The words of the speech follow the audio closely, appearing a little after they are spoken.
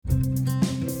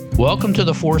Welcome to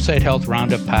the 4sight Health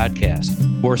Roundup podcast,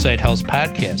 4sight Health's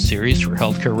podcast series for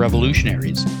healthcare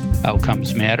revolutionaries.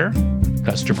 Outcomes matter,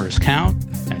 customers count,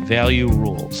 and value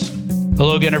rules.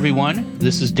 Hello again, everyone.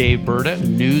 This is Dave Berta,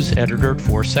 news editor at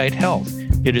 4sight Health.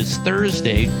 It is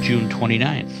Thursday, June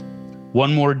 29th.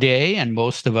 One more day, and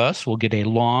most of us will get a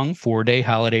long 4-day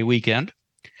holiday weekend.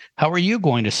 How are you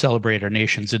going to celebrate our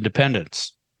nation's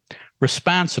independence?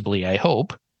 Responsibly, I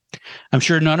hope. I'm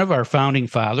sure none of our founding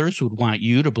fathers would want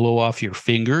you to blow off your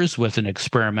fingers with an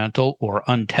experimental or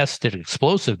untested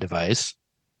explosive device.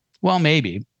 Well,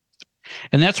 maybe.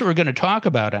 And that's what we're going to talk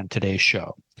about on today's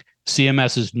show.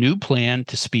 CMS's new plan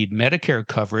to speed Medicare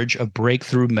coverage of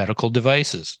breakthrough medical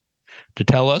devices. To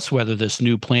tell us whether this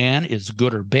new plan is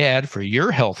good or bad for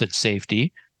your health and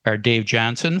safety are Dave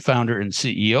Johnson, founder and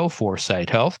CEO of 4sight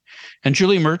Health, and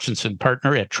Julie Murchison,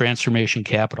 partner at Transformation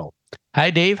Capital. Hi,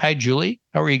 Dave. Hi, Julie.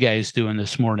 How are you guys doing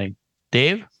this morning?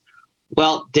 Dave?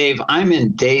 Well, Dave, I'm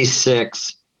in day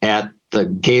 6 at the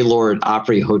Gaylord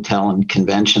Opry Hotel and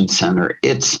Convention Center.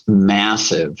 It's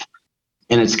massive,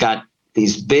 and it's got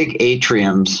these big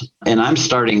atriums, and I'm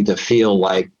starting to feel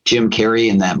like Jim Carrey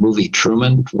in that movie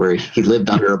Truman, where he lived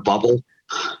under a bubble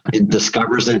and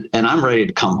discovers it, and I'm ready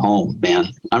to come home, man.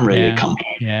 I'm ready to come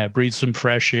home. Yeah, breathe some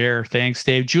fresh air. Thanks,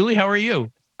 Dave. Julie, how are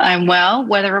you? I'm well.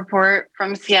 Weather report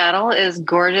from Seattle is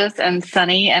gorgeous and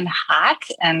sunny and hot,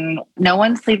 and no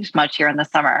one sleeps much here in the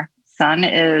summer. Sun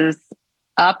is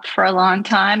up for a long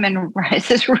time and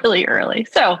rises really early.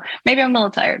 So maybe I'm a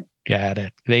little tired. Got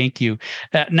it. Thank you.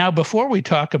 Now, before we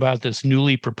talk about this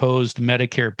newly proposed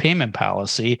Medicare payment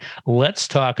policy, let's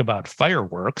talk about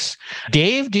fireworks.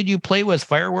 Dave, did you play with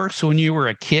fireworks when you were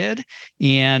a kid?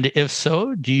 And if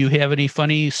so, do you have any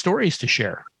funny stories to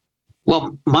share?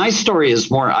 Well, my story is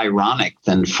more ironic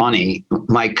than funny.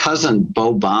 My cousin,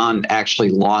 Beau Bond, actually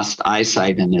lost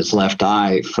eyesight in his left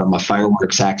eye from a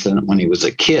fireworks accident when he was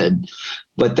a kid,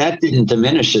 but that didn't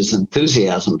diminish his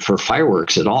enthusiasm for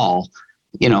fireworks at all.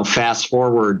 You know, fast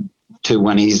forward to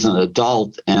when he's an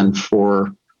adult, and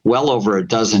for well over a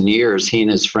dozen years, he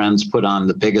and his friends put on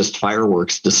the biggest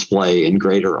fireworks display in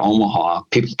Greater Omaha.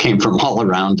 People came from all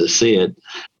around to see it.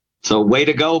 So way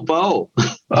to go, Beau.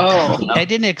 Oh, I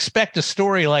didn't expect a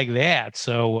story like that.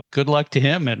 So good luck to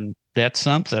him. And that's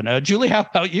something. Julie, how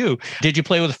about you? Did you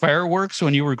play with fireworks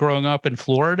when you were growing up in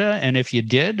Florida? And if you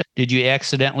did you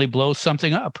accidentally blow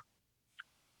something up?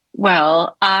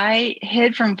 Well, I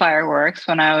hid from fireworks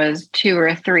when I was 2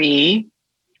 or 3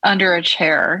 under a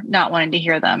chair, not wanting to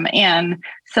hear them. And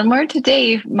similar to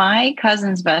Dave, my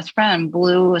cousin's best friend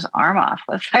blew his arm off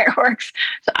with fireworks.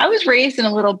 So I was raised in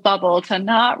a little bubble to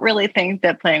not really think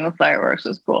that playing with fireworks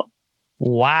was cool.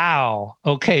 Wow.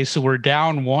 Okay, so we're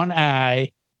down one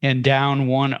eye and down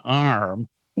one arm.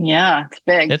 Yeah, it's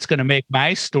big. That's going to make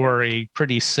my story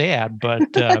pretty sad, but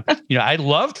I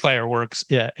loved fireworks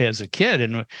as a kid,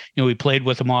 and we played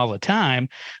with them all the time.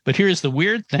 But here's the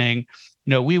weird thing: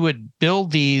 we would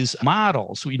build these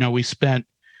models. We spent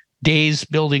days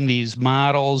building these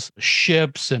models,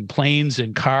 ships and planes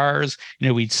and cars.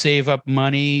 We'd save up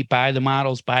money, buy the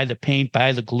models, buy the paint,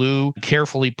 buy the glue,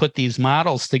 carefully put these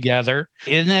models together,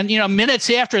 and then minutes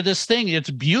after this thing,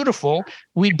 it's beautiful,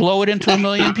 we'd blow it into a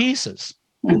million pieces.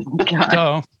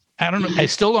 So I don't know. I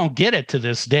still don't get it to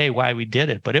this day why we did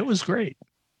it, but it was great.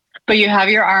 But you have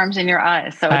your arms and your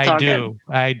eyes, so it's all good.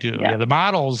 I do. Yeah, the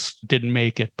models didn't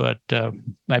make it, but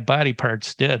my body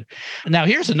parts did. Now,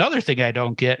 here's another thing I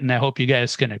don't get, and I hope you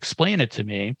guys can explain it to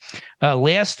me.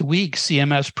 Last week,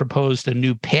 CMS proposed a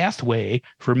new pathway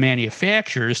for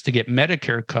manufacturers to get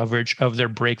Medicare coverage of their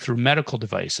breakthrough medical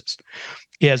devices.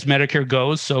 As Medicare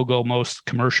goes, so go most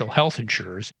commercial health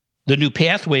insurers. The new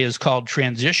pathway is called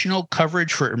Transitional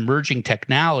Coverage for Emerging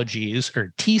Technologies,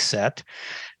 or TSET.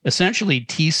 Essentially,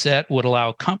 TSET would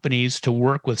allow companies to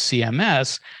work with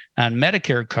CMS on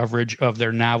Medicare coverage of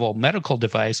their novel medical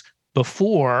device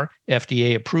before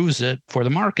FDA approves it for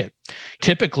the market.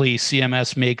 Typically,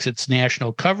 CMS makes its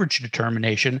national coverage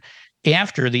determination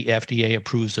after the FDA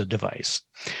approves a device.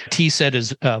 TSET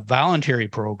is a voluntary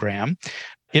program.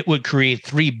 It would create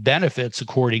 3 benefits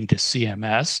according to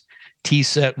CMS.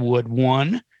 TSET would,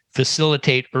 1,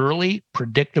 facilitate early,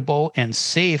 predictable, and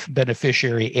safe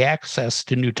beneficiary access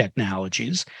to new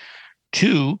technologies.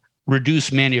 2,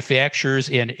 reduce manufacturers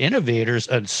and innovators'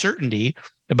 uncertainty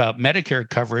about Medicare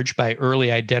coverage by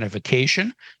early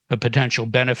identification of potential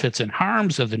benefits and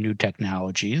harms of the new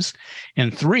technologies.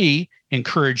 And 3,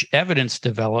 encourage evidence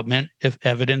development if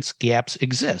evidence gaps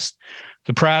exist.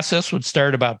 The process would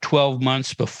start about 12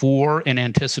 months before an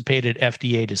anticipated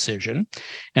FDA decision,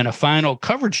 and a final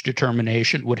coverage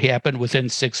determination would happen within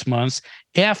 6 months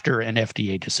after an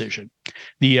FDA decision.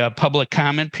 The public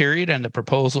comment period on the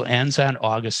proposal ends on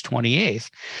August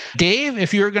 28th. Dave,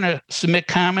 if you're going to submit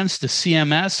comments to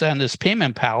CMS on this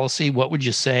payment policy, what would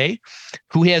you say?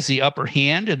 Who has the upper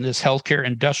hand in this healthcare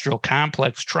industrial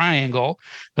complex triangle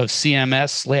of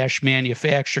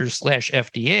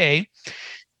CMS/manufacturers/FDA?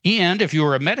 And if you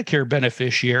were a Medicare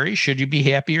beneficiary, should you be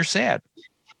happy or sad?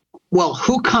 Well,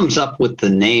 who comes up with the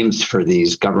names for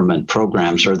these government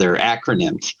programs or their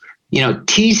acronyms?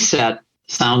 TSET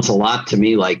sounds a lot to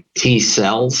me like T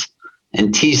cells,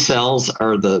 and T cells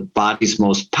are the body's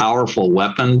most powerful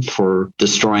weapon for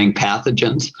destroying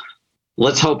pathogens.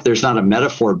 Let's hope there's not a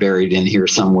metaphor buried in here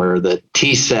somewhere that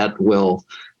TSET will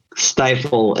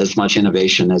stifle as much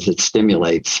innovation as it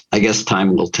stimulates. I guess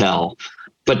time will tell.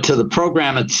 But to the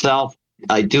program itself,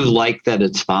 I do like that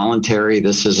it's voluntary.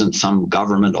 This isn't some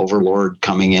government overlord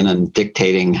coming in and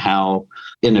dictating how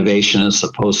innovation is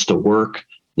supposed to work.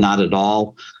 Not at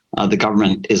all. The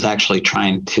government is actually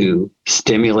trying to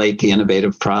stimulate the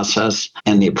innovative process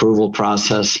and the approval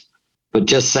process. But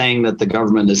just saying that the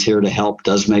government is here to help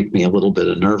does make me a little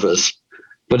bit nervous.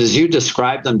 But as you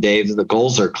described them, Dave, the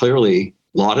goals are clearly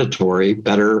laudatory: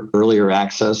 better, earlier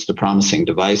access to promising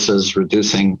devices,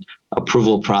 reducing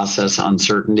approval process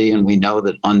uncertainty. And we know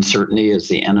that uncertainty is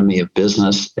the enemy of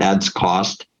business, adds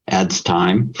cost, adds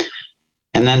time.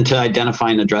 And then to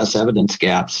identify and address evidence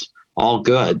gaps, all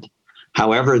good.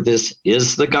 However, this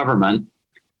is the government,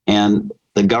 and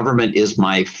the government is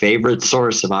my favorite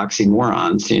source of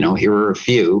oxymorons. Here are a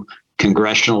few: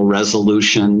 congressional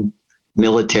resolution,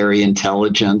 military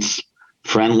intelligence,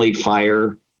 friendly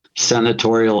fire,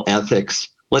 senatorial ethics.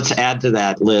 Let's add to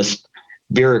that list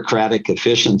bureaucratic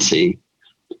efficiency.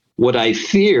 What I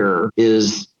fear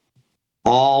is,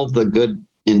 all the good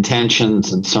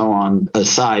intentions and so on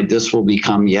aside, this will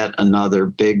become yet another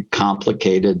big,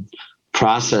 complicated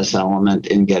process element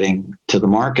in getting to the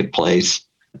marketplace.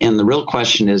 And the real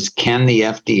question is, can the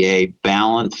FDA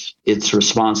balance its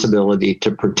responsibility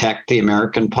to protect the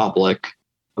American public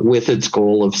with its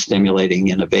goal of stimulating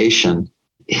innovation?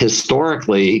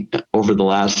 Historically, over the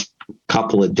last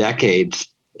couple of decades,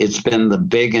 it's been the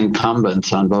big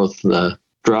incumbents on both the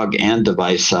drug and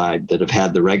device side that have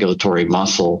had the regulatory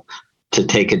muscle to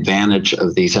take advantage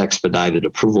of these expedited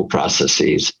approval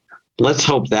processes. Let's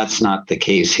hope that's not the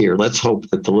case here. Let's hope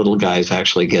that the little guys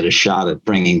actually get a shot at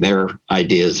bringing their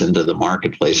ideas into the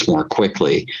marketplace more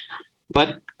quickly.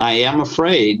 But I am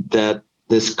afraid that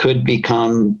this could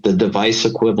become the device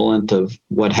equivalent of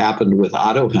what happened with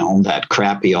Aduhelm, that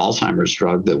crappy Alzheimer's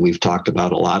drug that we've talked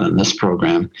about a lot in this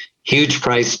program. Huge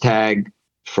price tag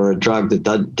for a drug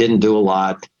that didn't do a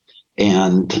lot,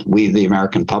 and we, the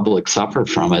American public, suffer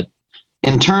from it.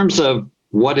 In terms of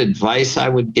what advice I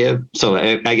would give, so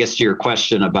I guess to your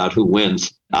question about who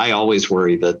wins, I always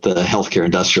worry that the healthcare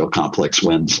industrial complex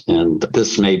wins, and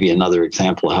this may be another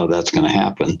example of how that's going to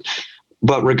happen.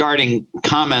 But regarding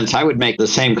comments, I would make the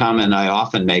same comment I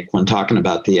often make when talking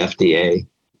about the FDA.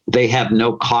 They have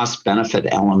no cost-benefit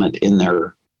element in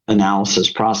their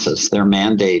analysis process. Their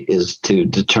mandate is to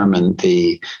determine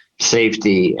the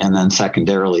safety and then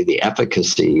secondarily the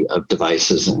efficacy of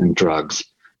devices and drugs.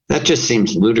 That just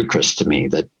seems ludicrous to me,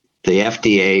 that the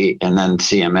FDA and then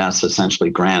CMS essentially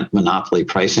grant monopoly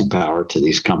pricing power to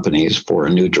these companies for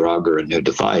a new drug or a new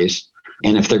device.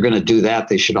 And if they're going to do that,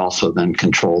 they should also then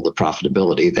control the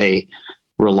profitability. They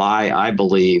rely, I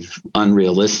believe,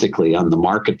 unrealistically on the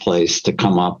marketplace to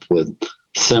come up with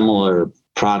similar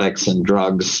products and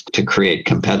drugs to create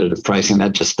competitive pricing.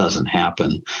 That just doesn't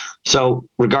happen. So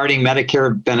regarding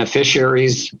Medicare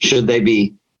beneficiaries, should they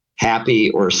be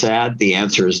happy or sad? The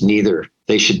answer is neither.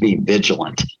 They should be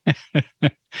vigilant.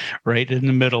 Right in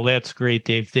the middle. That's great,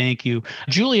 Dave. Thank you.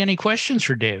 Julie, any questions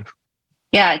for Dave?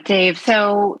 Yeah, Dave.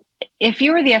 So if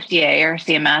you were the FDA or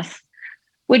CMS,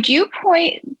 would you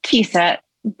point TSET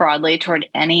broadly toward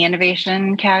any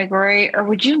innovation category, or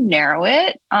would you narrow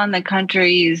it on the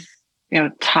country's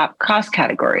top cost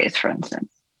categories, for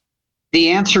instance? The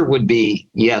answer would be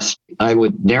yes. I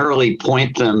would narrowly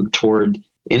point them toward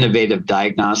innovative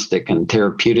diagnostic and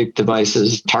therapeutic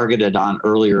devices targeted on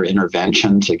earlier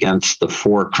interventions against the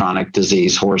 4 chronic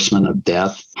disease horsemen of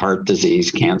death: heart disease,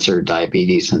 cancer,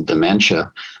 diabetes, and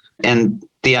dementia. And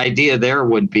the idea there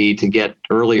would be to get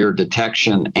earlier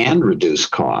detection and reduce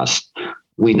cost.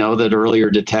 We know that earlier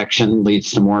detection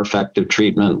leads to more effective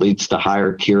treatment, leads to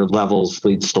higher cure levels,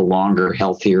 leads to longer,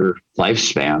 healthier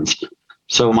lifespans.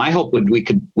 So my hope would we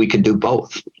could do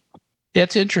both.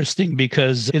 That's interesting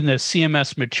because in the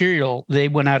CMS material, they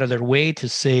went out of their way to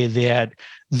say that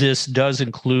this does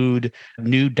include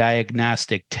new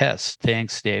diagnostic tests.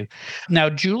 Thanks, Dave. Now,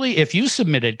 Julie, if you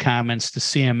submitted comments to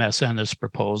CMS on this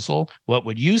proposal, what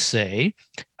would you say?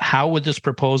 How would this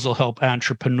proposal help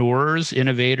entrepreneurs,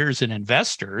 innovators, and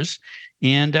investors?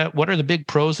 And what are the big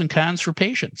pros and cons for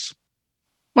patients?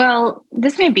 Well,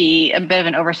 this may be a bit of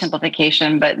an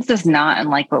oversimplification, but this is not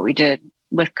unlike what we did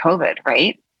with COVID,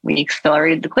 right? We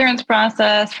accelerated the clearance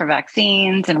process for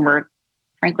vaccines, and we're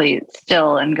frankly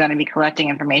still and going to be collecting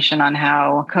information on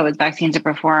how COVID vaccines are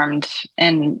performed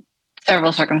in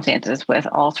several circumstances with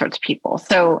all sorts of people.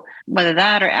 So whether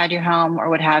that or Add Your Home or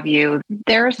what have you,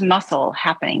 there's muscle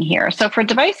happening here. So for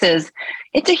devices,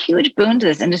 it's a huge boon to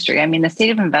this industry. I mean, the state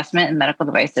of investment in medical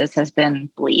devices has been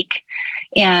bleak.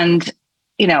 And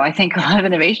I think a lot of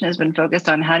innovation has been focused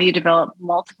on how do you develop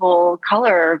multiple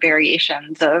color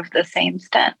variations of the same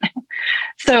stent.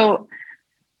 So,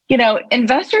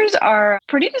 investors are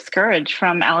pretty discouraged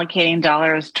from allocating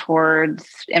dollars towards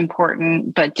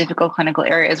important but difficult clinical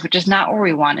areas, which is not where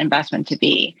we want investment to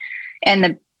be. And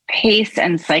the pace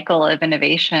and cycle of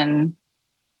innovation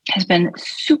has been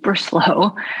super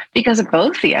slow because of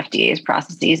both the FDA's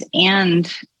processes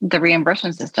and the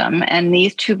reimbursement system. And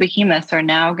these two behemoths are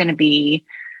now going to be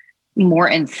more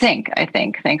in sync, I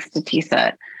think, thanks to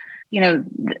TSET.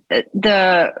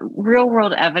 The real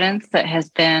world evidence that has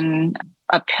been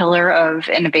a pillar of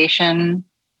innovation,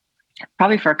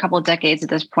 probably for a couple of decades at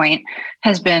this point,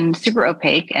 has been super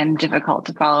opaque and difficult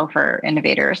to follow for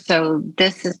innovators. So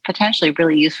this is potentially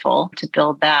really useful to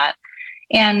build that.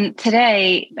 And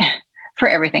today, for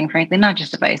everything, frankly, not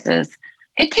just devices,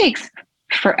 it takes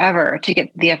forever to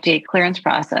get the FDA clearance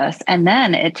process. And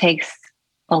then it takes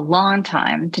a long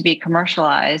time to be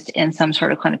commercialized in some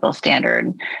sort of clinical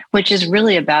standard, which is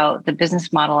really about the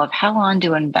business model of how long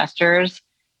do investors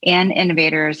and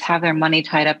innovators have their money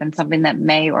tied up in something that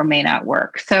may or may not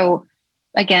work. So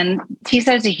again,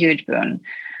 TSET is a huge boon.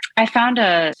 I found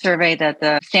a survey that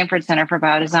the Stanford Center for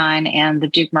Biodesign and the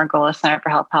Duke Margolis Center for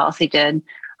Health Policy did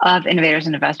of innovators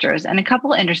and investors, and a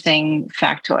couple of interesting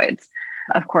factoids.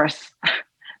 Of course,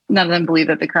 none of them believe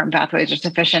that the current pathways are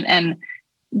sufficient. And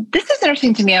this is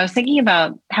interesting to me. I was thinking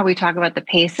about how we talk about the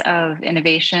pace of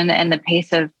innovation and the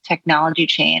pace of technology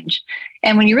change.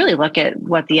 And when you really look at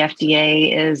what the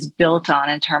FDA is built on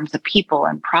in terms of people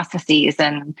and processes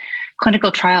and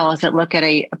clinical trials that look at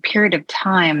a period of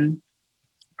time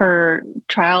for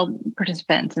trial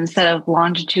participants instead of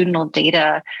longitudinal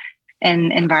data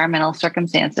and environmental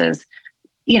circumstances,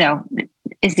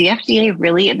 is the FDA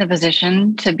really in the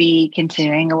position to be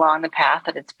continuing along the path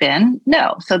that it's been?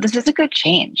 No. So this is a good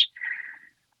change.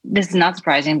 This is not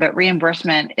surprising, but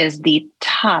reimbursement is the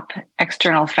top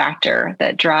external factor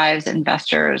that drives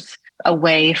investors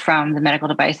away from the medical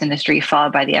device industry,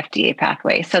 followed by the FDA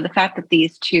pathway. So the fact that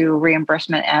these two,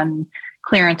 reimbursement and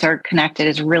clearance, are connected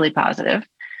is really positive.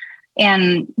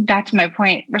 And back to my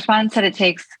point, respondents said it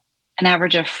takes an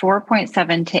average of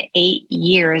 4.7 to 8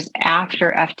 years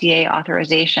after FDA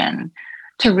authorization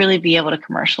to really be able to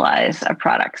commercialize a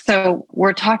product. So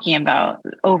we're talking about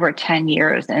over 10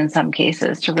 years in some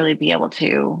cases to really be able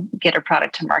to get a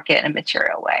product to market in a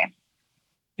material way.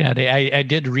 Yeah, I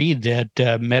did read that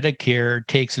Medicare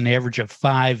takes an average of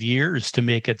 5 years to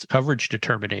make its coverage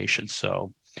determination.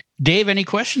 So, Dave, any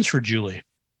questions for Julie?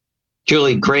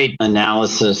 Julie, great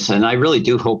analysis. And I really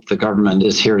do hope the government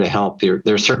is here to help.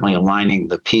 They're certainly aligning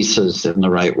the pieces in the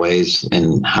right ways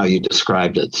in how you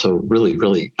described it. So really,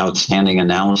 really outstanding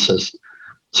analysis.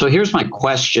 So here's my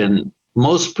question.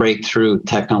 Most breakthrough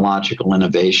technological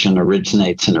innovation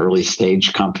originates in early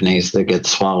stage companies that get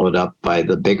swallowed up by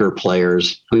the bigger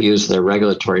players who use their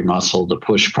regulatory muscle to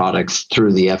push products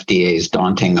through the FDA's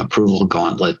daunting approval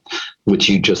gauntlet, which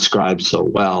you described so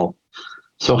well.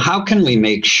 So how can we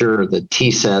make sure that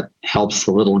TSET helps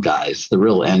the little guys, the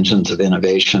real engines of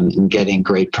innovation, in getting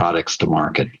great products to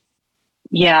market?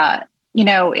 Yeah,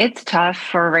 it's tough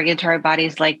for regulatory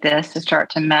bodies like this to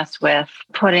start to mess with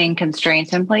putting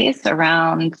constraints in place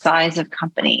around size of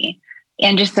company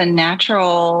and just the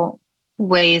natural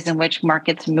ways in which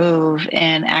markets move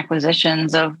in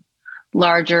acquisitions of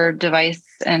larger device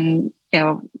and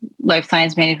life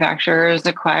science manufacturers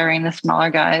acquiring the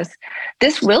smaller guys.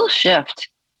 This will shift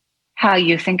how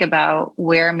you think about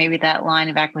where maybe that line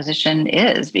of acquisition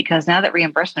is, because now that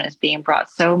reimbursement is being brought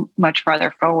so much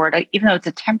farther forward, even though it's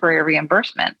a temporary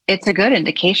reimbursement, it's a good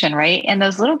indication, right? And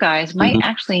those little guys might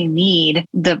actually need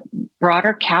the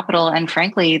broader capital and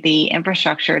frankly, the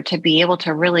infrastructure to be able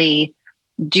to really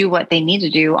do what they need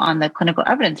to do on the clinical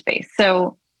evidence base.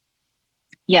 So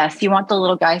yes, you want the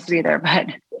little guys to be there, but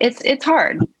it's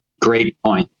hard. Great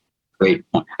point. Great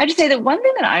point. I just say that one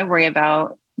thing that I worry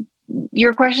about,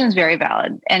 your question is very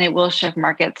valid and it will shift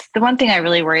markets. The one thing I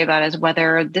really worry about is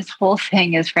whether this whole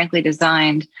thing is frankly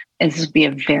designed, and this would be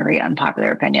a very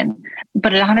unpopular opinion,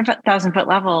 but at a 100,000 foot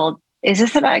level, is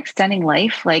this about extending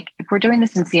life? Like if we're doing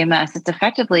this in CMS, it's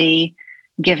effectively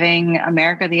giving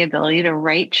America the ability to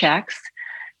write checks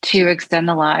to extend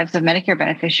the lives of Medicare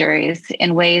beneficiaries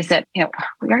in ways that, we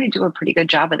already do a pretty good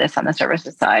job of this on the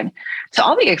services side. So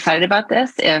I'll be excited about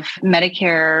this if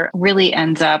Medicare really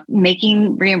ends up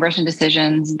making reimbursement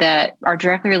decisions that are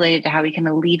directly related to how we can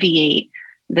alleviate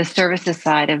the services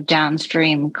side of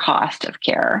downstream cost of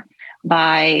care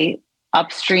by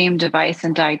upstream device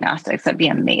and diagnostics. That'd be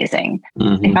amazing.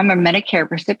 Mm-hmm. If I'm a Medicare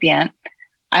recipient,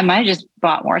 I might have just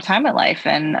bought more time in life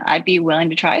and I'd be willing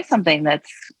to try something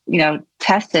that's,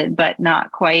 tested, but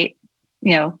not quite,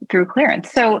 through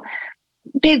clearance. So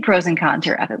big pros and cons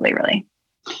here ethically, really.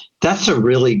 That's a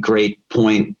really great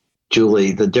point,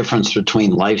 Julie, the difference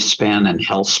between lifespan and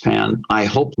health span. I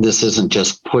hope this isn't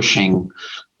just pushing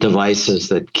devices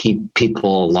that keep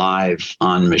people alive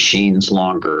on machines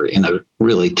longer in a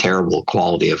really terrible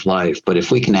quality of life. But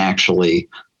if we can actually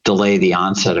delay the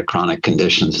onset of chronic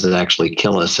conditions that actually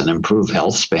kill us and improve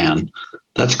health span,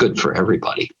 that's good for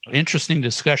everybody. Interesting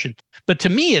discussion. But to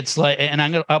me, it's like,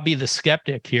 and I'll be the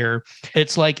skeptic here,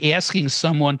 it's like asking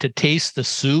someone to taste the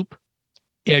soup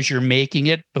as you're making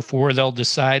it before they'll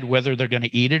decide whether they're going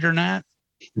to eat it or not.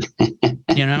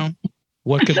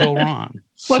 What could go wrong?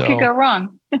 What could go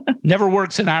wrong? Never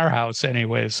works in our house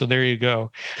anyway. So there you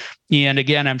go. And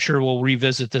again, I'm sure we'll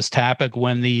revisit this topic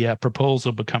when the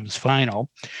proposal becomes final.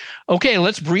 Okay,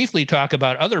 let's briefly talk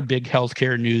about other big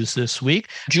healthcare news this week.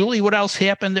 Julie, what else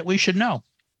happened that we should know?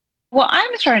 Well,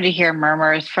 I'm starting to hear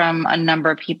murmurs from a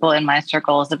number of people in my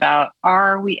circles about,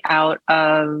 are we out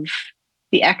of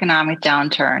the economic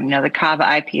downturn? The Kava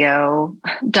IPO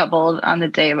doubled on the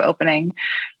day of opening,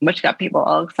 which got people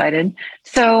all excited.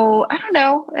 So I don't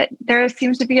know. There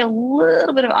seems to be a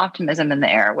little bit of optimism in the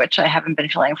air, which I haven't been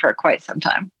feeling for quite some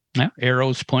time. Yeah,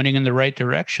 arrows pointing in the right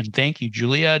direction. Thank you,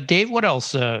 Julia. Dave, what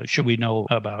else should we know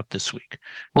about this week?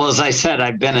 Well, as I said,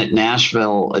 I've been at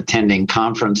Nashville attending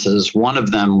conferences. One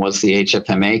of them was the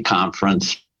HFMA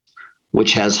conference,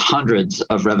 which has hundreds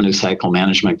of revenue cycle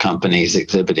management companies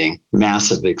exhibiting,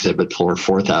 massive exhibit floor,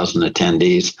 4,000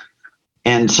 attendees.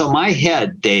 And so my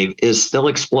head, Dave, is still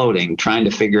exploding, trying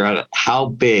to figure out how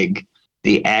big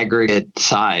the aggregate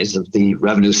size of the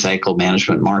revenue cycle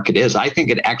management market is. I think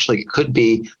it actually could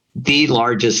be the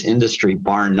largest industry,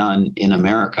 bar none, in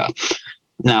America.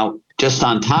 Now, just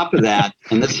on top of that,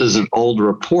 and this is an old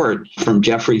report from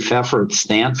Jeffrey Pfeffer at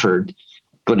Stanford,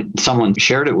 but someone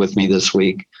shared it with me this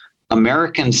week,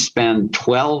 Americans spend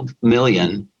 12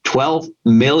 million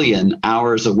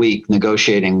hours a week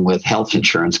negotiating with health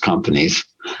insurance companies.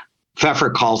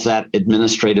 Pfeffer calls that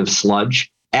administrative sludge.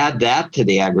 Add that to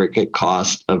the aggregate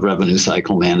cost of revenue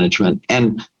cycle management.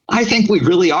 And I think we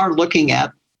really are looking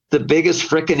at the biggest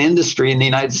frickin' industry in the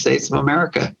United States of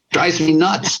America. Drives me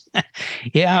nuts.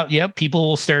 Yeah. People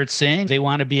will start saying they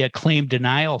want to be a claim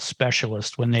denial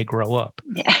specialist when they grow up.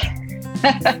 Yeah.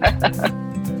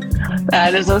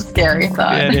 That is a scary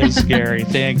thought. That is scary.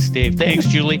 Thanks, Dave. Thanks,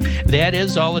 Julie. That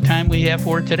is all the time we have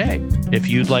for today. If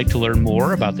you'd like to learn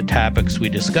more about the topics we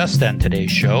discussed on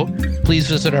today's show, please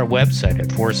visit our website at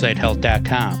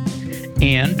 4sighthealth.com.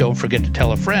 And don't forget to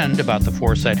tell a friend about the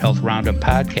 4sight Health Roundup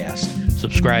podcast.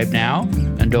 Subscribe now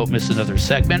and don't miss another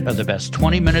segment of the best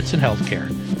 20 minutes in healthcare.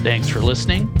 Thanks for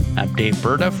listening. I'm Dave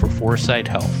Burda for 4sight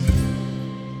Health.